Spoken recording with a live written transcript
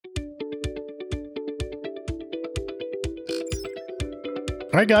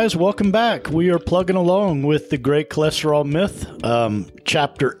All right, guys, welcome back. We are plugging along with the Great Cholesterol Myth,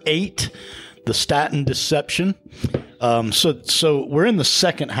 Chapter 8, The Statin Deception. So we're in the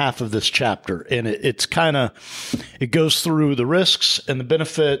second half of this chapter, and it goes through the risks and the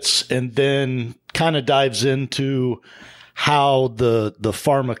benefits, and then kind of dives into how the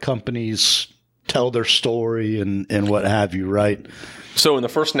pharma companies tell their story and what have you, right? So in the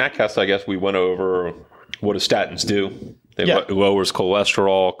first Natcast, I guess we went over what do statins do. It lowers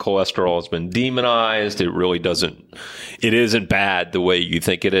cholesterol. Cholesterol has been demonized. It isn't bad the way you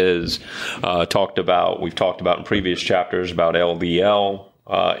think it is. We've talked about in previous chapters about LDL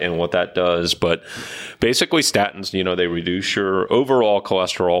and what that does. But basically statins, they reduce your overall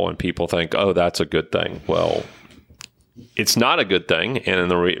cholesterol, and people think, oh, that's a good thing. Well, it's not a good thing. And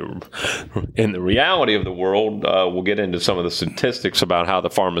in the reality of the world, we'll get into some of the statistics about how the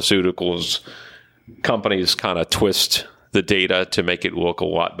pharmaceuticals companies kind of twist the data to make it look a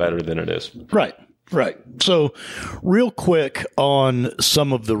lot better than it is. Right. So real quick on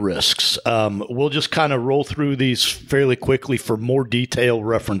some of the risks. We'll just kind of roll through these fairly quickly. For more detail,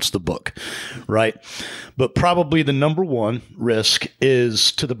 reference the book, right? But probably the number one risk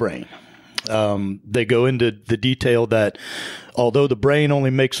is to the brain. They go into the detail that although the brain only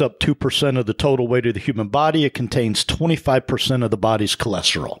makes up 2% of the total weight of the human body, it contains 25% of the body's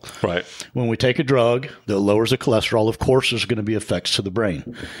cholesterol. Right. When we take a drug that lowers the cholesterol, of course, there's going to be effects to the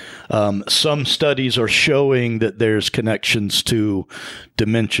brain. Some studies are showing that there's connections to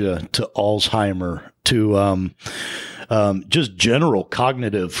dementia, to Alzheimer, to just general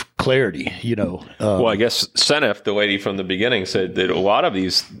cognitive clarity, well, I guess Senef, the lady from the beginning, said that a lot of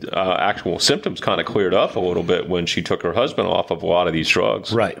these actual symptoms kind of cleared up a little bit when she took her husband off of a lot of these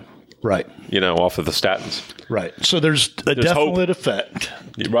drugs. Right. Off of the statins. Right. So there's definite effect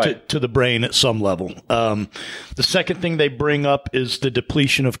to the brain at some level. The second thing they bring up is the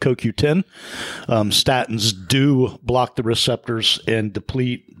depletion of CoQ10. Statins do block the receptors and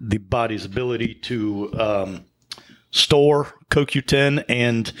deplete the body's ability to store CoQ10,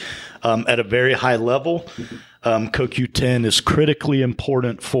 and at a very high level, CoQ10 is critically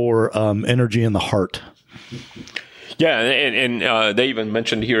important for energy in the heart. Yeah, and they even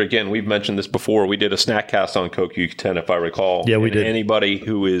mentioned here again, we've mentioned this before, we did a Snackcast on CoQ10, if I recall. Yeah, we did. Anybody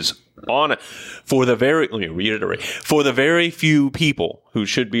who is on it, let me reiterate, for the very few people who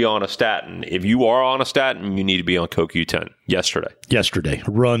should be on a statin, if you are on a statin, you need to be on CoQ10 yesterday.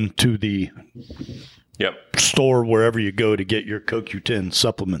 Run to the store wherever you go to get your CoQ10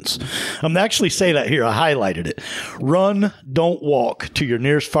 supplements. I'm actually say that here. I highlighted it. Run, don't walk to your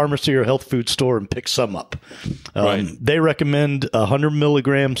nearest pharmacy or health food store and pick some up. They recommend 100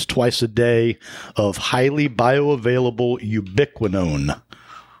 milligrams twice a day of highly bioavailable ubiquinone.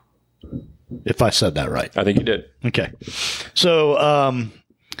 If I said that right. I think you did. Okay. So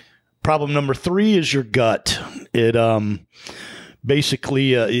problem number 3 is your gut. It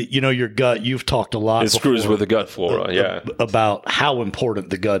basically, your gut, you've talked a lot. It screws with the gut flora, about how important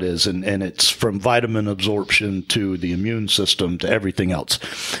the gut is, and it's from vitamin absorption to the immune system to everything else.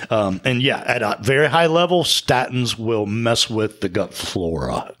 At a very high level, statins will mess with the gut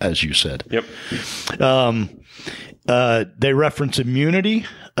flora, as you said. Yep. They reference immunity.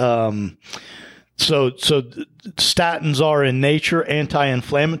 So statins are in nature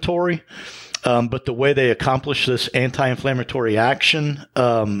anti-inflammatory. But the way they accomplish this anti-inflammatory action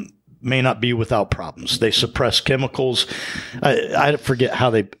may not be without problems. They suppress chemicals. I forget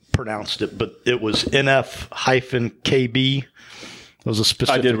how they pronounced it, but it was NF-KB. It was a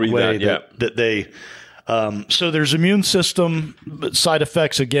specific way that they. So there's immune system side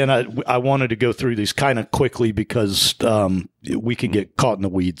effects. Again, I wanted to go through these kind of quickly because we could get caught in the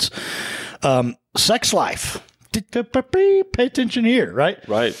weeds. Sex life. Pay attention here, right?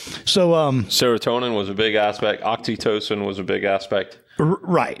 Right. So, serotonin was a big aspect. Oxytocin was a big aspect.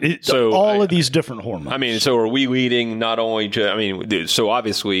 Right. All of these different hormones. So are we leading not only so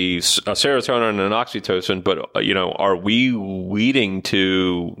obviously serotonin and oxytocin, but, are we leading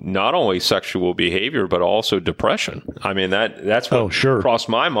to not only sexual behavior, but also depression? That's what crossed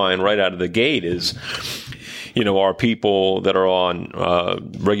my mind right out of the gate is, are people that are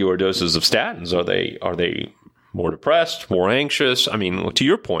on regular doses of statins, are they more depressed, more anxious? To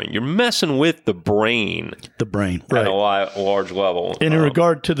your point, you're messing with the brain. Right. At a large level. And in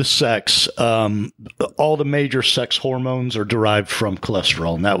regard to the sex, all the major sex hormones are derived from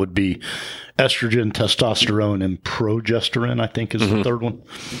cholesterol, and that would be estrogen, testosterone, and progesterone, I think is the third one.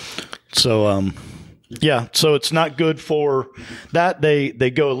 So, so it's not good for that. They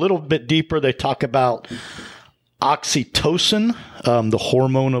go a little bit deeper. They talk about oxytocin, the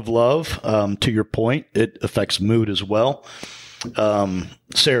hormone of love. To your point, it affects mood as well.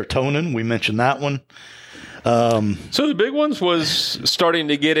 Serotonin, we mentioned that one. So the big ones was starting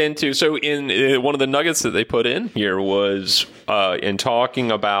to get into. So in one of the nuggets that they put in here was in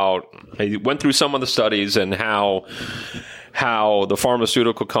talking about. They went through some of the studies and how the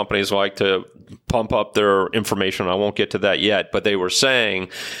pharmaceutical companies like to pump up their information. I won't get to that yet, but they were saying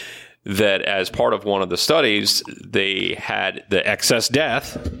that as part of one of the studies, they had the excess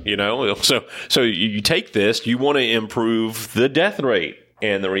death. So you take this, you want to improve the death rate.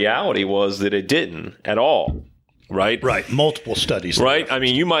 And the reality was that it didn't at all, right? Right. Multiple studies. Right. I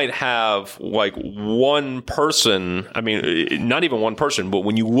mean, you might have like one person. I mean, not even one person, but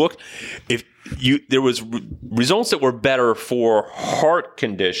when you look, there was results that were better for heart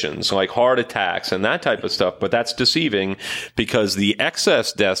conditions like heart attacks and that type of stuff. But that's deceiving because the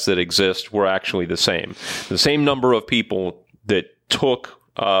excess deaths that exist were actually the same. The same number of people that took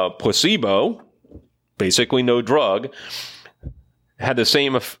placebo, basically no drug, had the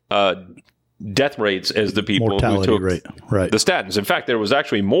same death rates as the people mortality who took rate. The statins. In fact, there was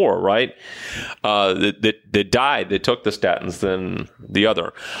actually more, right, that died that took the statins than the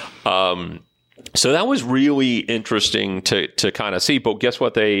other. So that was really interesting to kind of see. But guess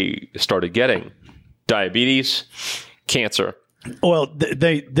what they started getting? Diabetes, cancer. Well,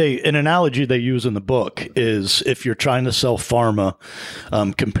 they an analogy they use in the book is if you're trying to sell pharma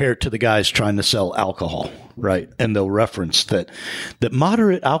compared to the guys trying to sell alcohol, right? And they'll reference that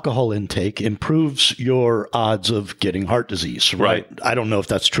moderate alcohol intake improves your odds of getting heart disease, right? I don't know if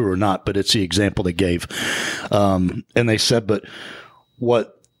that's true or not, but it's the example they gave. And they said, but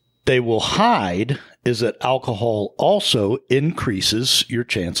what they will hide is that alcohol also increases your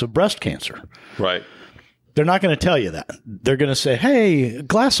chance of breast cancer. Right. They're not going to tell you that. They're going to say, hey, a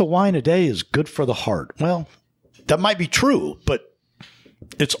glass of wine a day is good for the heart. Well, that might be true, but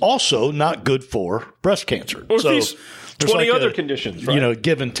it's also not good for breast cancer. Or these 20 other conditions, right?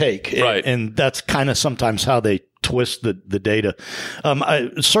 Give and take. Right. And that's kind of sometimes how they twist the data.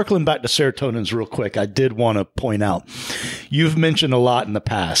 Circling back to serotonins real quick, I did want to point out, you've mentioned a lot in the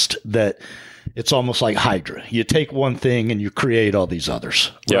past that it's almost like Hydra. You take one thing and you create all these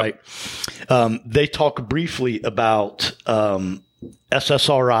others, right? They talk briefly about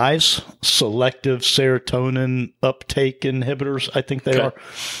SSRIs, selective serotonin uptake inhibitors, I think they are,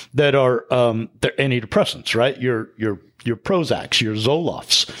 that are they're antidepressants, right? Your Prozacs, your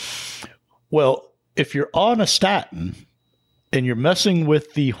Zolofts. Well, if you're on a statin and you're messing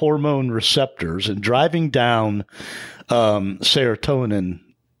with the hormone receptors and driving down serotonin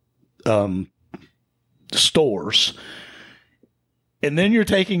stores, and then you're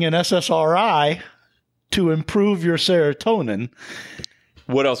taking an SSRI to improve your serotonin.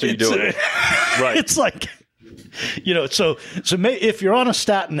 What else are you doing? Right. It's like, so if you're on a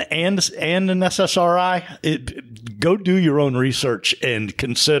statin and an SSRI, go do your own research and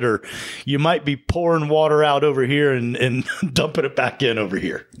consider you might be pouring water out over here and dumping it back in over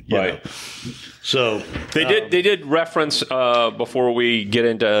here. Right. So they did reference before we get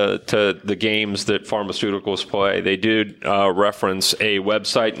into the games that pharmaceuticals play. They did reference a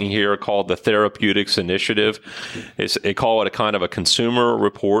website in here called the Therapeutics Initiative. They call it a kind of a consumer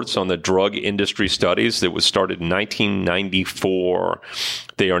reports on the drug industry studies that was started in 1994.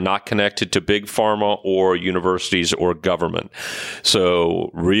 They are not connected to big pharma or universities or government.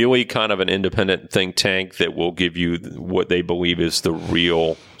 So really kind of an independent think tank that will give you what they believe is the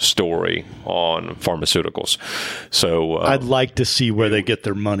real story on pharmaceuticals. So I'd like to see where they get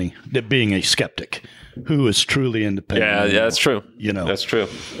their money, being a skeptic who is truly independent. Yeah, that's true. That's true.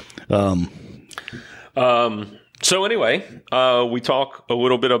 So anyway, we talk a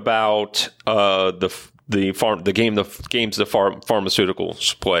little bit about the games the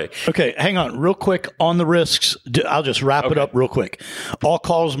pharmaceuticals play. Okay, hang on real quick on the risks. I'll just wrap it up real quick.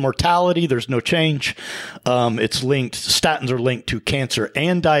 All-cause mortality, there's no change. It's linked. Statins are linked to cancer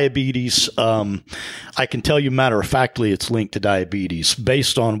and diabetes. I can tell you matter-of-factly it's linked to diabetes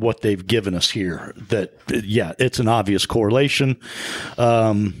based on what they've given us here. That, it's an obvious correlation.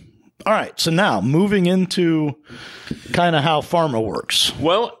 All right, so now moving into kind of how pharma works.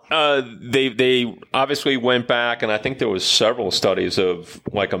 Well, they obviously went back, and I think there was several studies of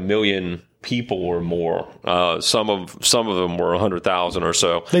like 1 million people or more. Some of them were 100,000 or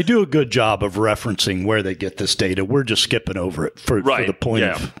so. They do a good job of referencing where they get this data. We're just skipping over it for the point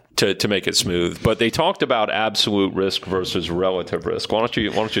of to make it smooth. But they talked about absolute risk versus relative risk. Why don't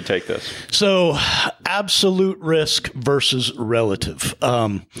you take this? So, absolute risk versus relative.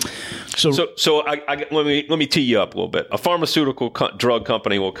 So let me tee you up a little bit. A pharmaceutical drug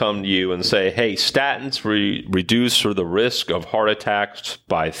company will come to you and say, "Hey, statins reduce the risk of heart attacks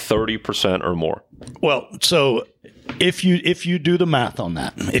by 30% or more." Well, so if you do the math on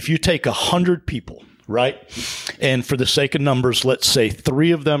that, if you take 100 people, right, and for the sake of numbers, let's say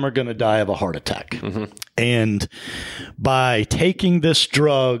 3 of them are going to die of a heart attack. And by taking this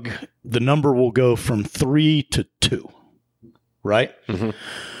drug, the number will go from 3 to 2, right?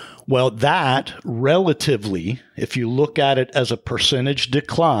 Well, that relatively, if you look at it as a percentage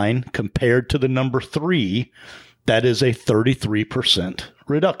decline compared to the number 3, that is a 33%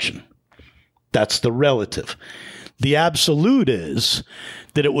 reduction. That's the relative. The absolute is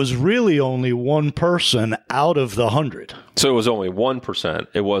that it was really only one person out of the 100. So it was only 1%.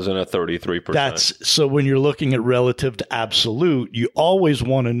 It wasn't a 33%. So when you're looking at relative to absolute, you always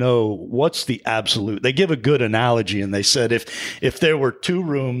want to know what's the absolute. They give a good analogy, and they said if there were 2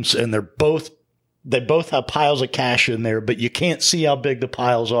 rooms and they both have piles of cash in there, but you can't see how big the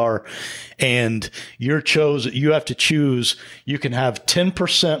piles are, and you have to choose. You can have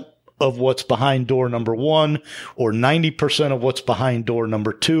 10% of what's behind door number 1 or 90% of what's behind door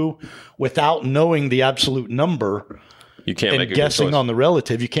number 2 without knowing the absolute number. You can't make a guessing good choice. On the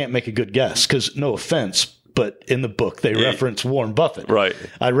relative. You can't make a good guess because, no offense, but in the book they reference Warren Buffett. Right.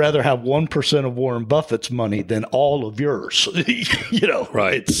 I'd rather have 1% of Warren Buffett's money than all of yours.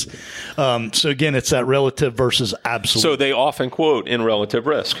 Right. It's so again, it's that relative versus absolute. So they often quote in relative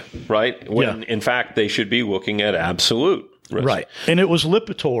risk, right? When in fact they should be looking at absolute risk. Right. And it was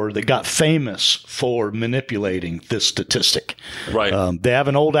Lipitor that got famous for manipulating this statistic. Right. They have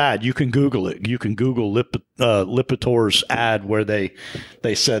an old ad. You can Google it. You can Google Lipitor's ad where they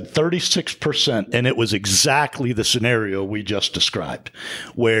said 36%, and it was exactly the scenario we just described,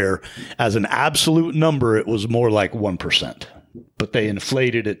 where as an absolute number, it was more like 1%. But they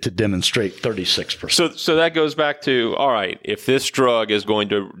inflated it to demonstrate 36%. So that goes back to, all right, if this drug is going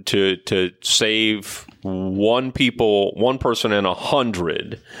to save one person in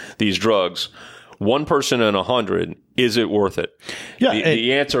 100, these drugs, one person in 100, is it worth it? Yeah,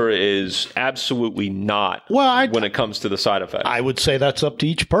 the answer is absolutely not. Well, when it comes to the side effects, I would say that's up to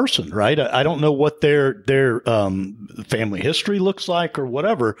each person, right? I don't know what their family history looks like or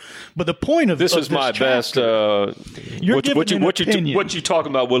whatever, but the point of this is my chapter, best. What you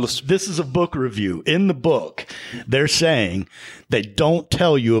talking about, Willis? This is a book review. In the book, they're saying they don't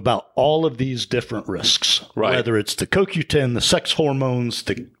tell you about all of these different risks, right? Whether it's the CoQ10, the sex hormones,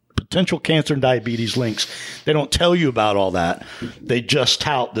 the potential cancer and diabetes links. They don't tell you about all that. They just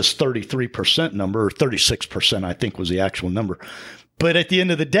tout this 33% number, or 36%, I think was the actual number. But at the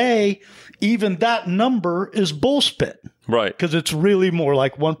end of the day, even that number is bullspit. Right. Because it's really more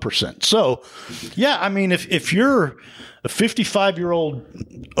like 1%. So, yeah, I mean, if you're a 55-year-old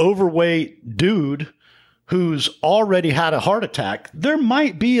overweight dude who's already had a heart attack, there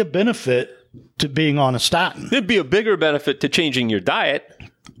might be a benefit to being on a statin. There'd be a bigger benefit to changing your diet.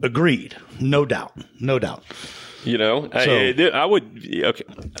 Agreed. No doubt. No doubt. You know, I would. Okay,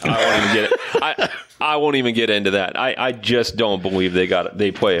 I won't even get it. I won't even get into that. I just don't believe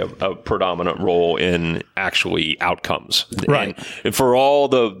they play a predominant role in actually outcomes. Right. And for all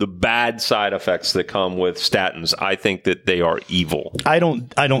the bad side effects that come with statins, I think that they are evil. I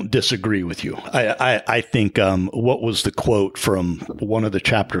don't disagree with you. I think what was the quote from one of the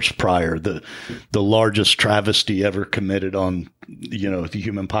chapters prior? The largest travesty ever committed on the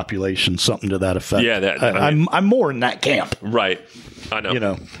human population, something to that effect. Yeah, I'm more in that camp. Right. I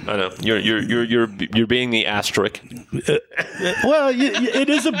know. I know. You're being the asterisk. Well, it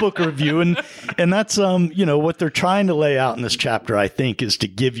is a book review, and that's what they're trying to lay out in this chapter, I think, is to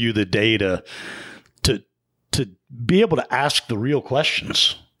give you the data to be able to ask the real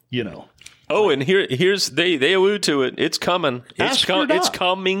questions. Oh, and here's they allude to it. It's coming. It's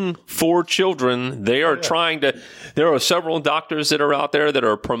coming for children. They are trying to. There are several doctors that are out there that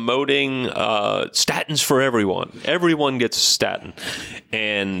are promoting statins for everyone. Everyone gets a statin,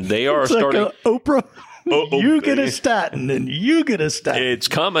 and they are starting. Like Oprah. You get a statin, and you get a statin. It's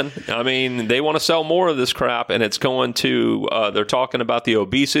coming. I mean, they want to sell more of this crap, and it's going to. They're talking about the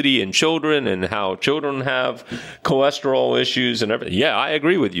obesity in children and how children have cholesterol issues and everything. Yeah, I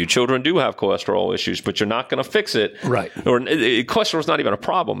agree with you. Children do have cholesterol issues, but you're not going to fix it. Right. Or cholesterol is not even a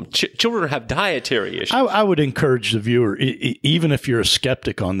problem. Children have dietary issues. I would encourage the viewer, even if you're a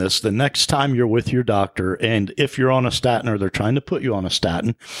skeptic on this, the next time you're with your doctor, and if you're on a statin or they're trying to put you on a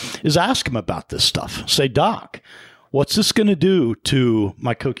statin, is ask them about this stuff. Say, Doc, what's this going to do to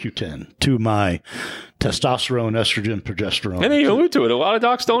my CoQ10, to my testosterone, estrogen, progesterone? And they allude to it. A lot of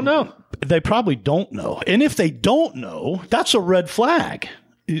docs don't know. They probably don't know. And if they don't know, that's a red flag.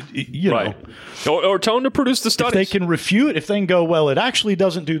 Right. Or tell them to produce the studies. If they can refute, if they can go, well, it actually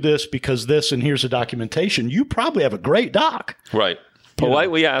doesn't do this because this, and here's the documentation, you probably have a great doc. Right.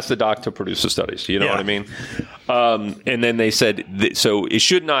 Politely ask the doc to produce the studies. You know what I mean? And then they said, so it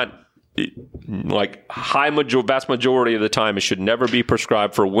should not, like vast majority of the time, it should never be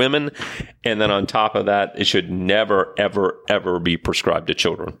prescribed for women. And then on top of that, it should never, ever, ever be prescribed to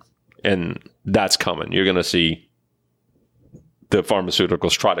children. And that's coming. You're going to see the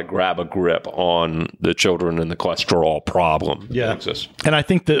pharmaceuticals try to grab a grip on the children and the cholesterol problem that exists. And I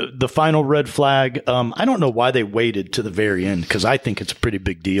think the final red flag, I don't know why they waited to the very end, because I think it's a pretty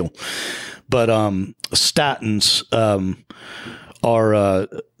big deal. But statins are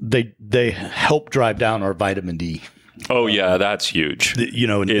they help drive down our vitamin D. Oh, yeah, that's huge.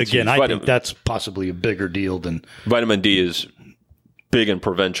 And again, I think that's possibly a bigger deal than... Vitamin D is big in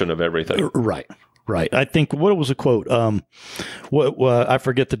prevention of everything. Right. I think, what was the quote? I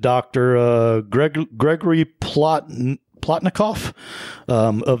forget the doctor, Gregory Plotnikoff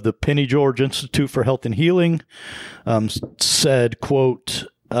of the Penny George Institute for Health and Healing said, quote,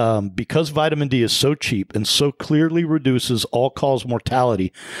 because vitamin D is so cheap and so clearly reduces all-cause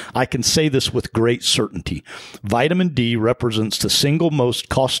mortality, I can say this with great certainty. Vitamin D represents the single most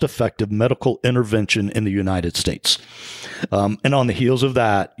cost-effective medical intervention in the United States. And on the heels of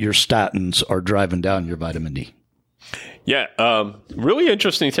that, your statins are driving down your vitamin D. Yeah, really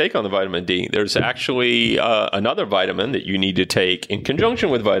interesting take on the vitamin D. There's actually another vitamin that you need to take in conjunction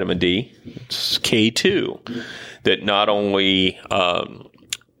with vitamin D. It's K2, that not only...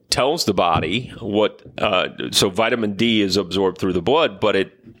 tells the body what, so vitamin D is absorbed through the blood, but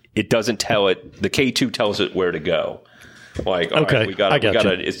it doesn't tell it, the K2 tells it where to go. Like, okay, right, we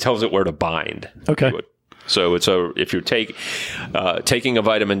gotta, it tells it where to bind. Okay. So if you're taking a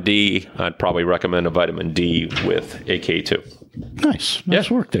vitamin D, I'd probably recommend a vitamin D with a K2. Nice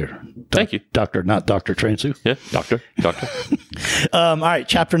work there. Thank you. Doctor, not Dr. Transu. Yeah, doctor. All right,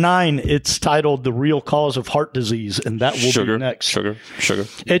 chapter 9, it's titled The Real Cause of Heart Disease, and that will be next. Sugar.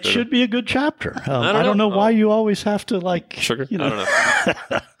 It should be a good chapter. I don't know why you always have to sugar. I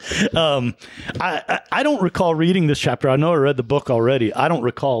don't know. I don't recall reading this chapter. I know I read the book already. I don't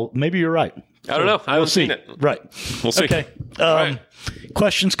recall. Maybe you're right. I don't know. I haven't seen it. Right. We'll see. Okay. Right.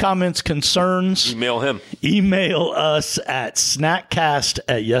 Questions, comments, concerns. Email him. Email us at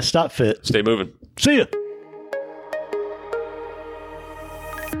snackcast@yes.fit. Stay moving. See ya.